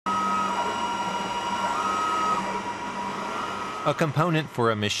A component for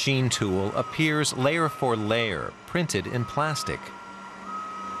a machine tool appears layer for layer, printed in plastic.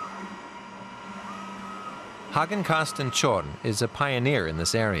 Hagen Carsten Chorn is a pioneer in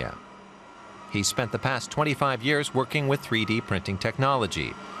this area. He spent the past 25 years working with 3D printing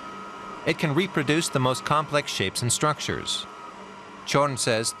technology. It can reproduce the most complex shapes and structures. Chorn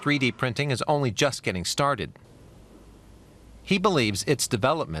says 3D printing is only just getting started. He believes its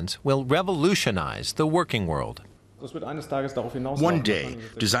development will revolutionize the working world. One day,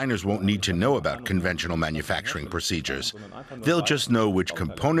 designers won't need to know about conventional manufacturing procedures. They'll just know which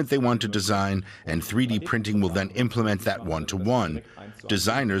component they want to design, and 3D printing will then implement that one-to-one.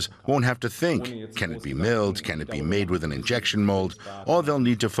 Designers won't have to think, can it be milled, can it be made with an injection mold? All they'll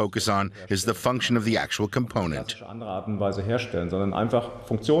need to focus on is the function of the actual component.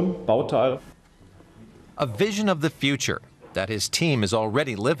 A vision of the future that his team is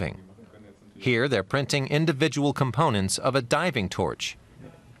already living. Here, they're printing individual components of a diving torch.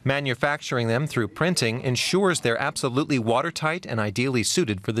 Manufacturing them through printing ensures they're absolutely watertight and ideally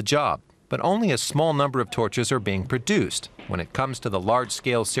suited for the job. But only a small number of torches are being produced. When it comes to the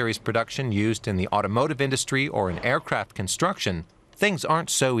large-scale series production used in the automotive industry or in aircraft construction, things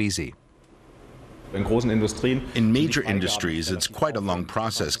aren't so easy. In major industries, it's quite a long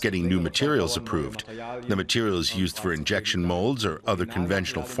process getting new materials approved. The materials used for injection molds or other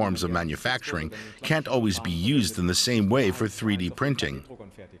conventional forms of manufacturing can't always be used in the same way for 3D printing.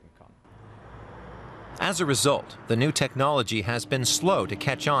 As a result, the new technology has been slow to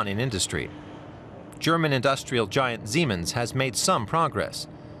catch on in industry. German industrial giant Siemens has made some progress.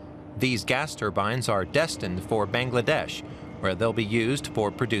 These gas turbines are destined for Bangladesh, where they'll be used for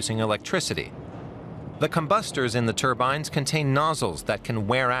producing electricity. The combustors in the turbines contain nozzles that can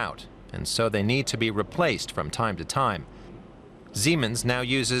wear out, and so they need to be replaced from time to time. Siemens now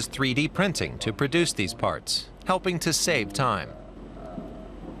uses 3D printing to produce these parts, helping to save time.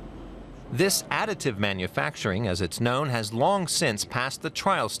 This additive manufacturing, as it's known, has long since passed the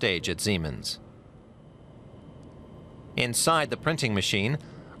trial stage at Siemens. Inside the printing machine,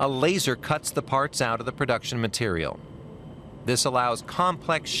 a laser cuts the parts out of the production material. This allows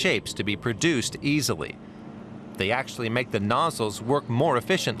complex shapes to be produced easily. They actually make the nozzles work more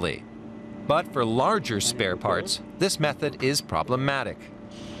efficiently. But for larger spare parts, this method is problematic.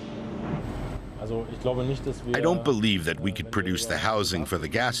 I don't believe that we could produce the housing for the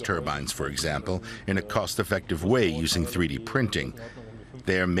gas turbines, for example, in a cost-effective way using 3D printing.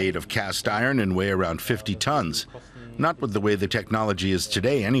 They are made of cast iron and weigh around 50 tons. Not with the way the technology is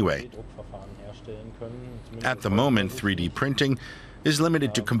today, anyway. At the moment, 3D printing is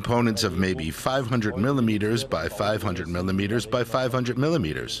limited to components of maybe 500 millimeters by 500 millimeters by 500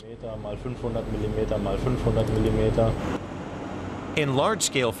 millimeters. In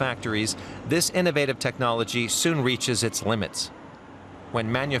large-scale factories, this innovative technology soon reaches its limits.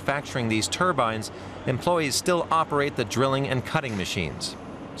 When manufacturing these turbines, employees still operate the drilling and cutting machines.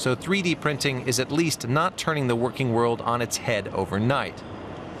 So 3D printing is at least not turning the working world on its head overnight.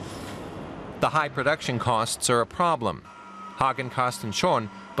 The high production costs are a problem. Hagen Carsten Chorn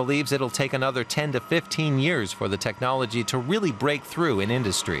believes it'll take another 10 to 15 years for the technology to really break through in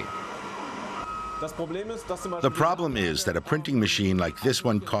industry. The problem is that a printing machine like this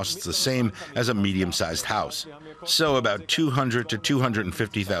one costs the same as a medium-sized house, so about 200 to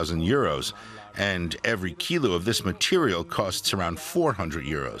 250,000 euros, and every kilo of this material costs around 400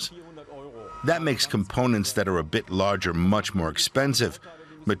 euros. That makes components that are a bit larger much more expensive.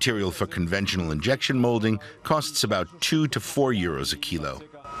 Material for conventional injection molding costs about 2 to 4 euros a kilo. 2,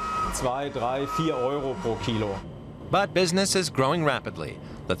 3, 4 Euro pro Kilo. But business is growing rapidly.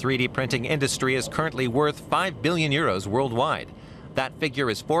 The 3D printing industry is currently worth 5 billion euros worldwide. That figure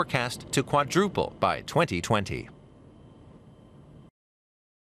is forecast to quadruple by 2020.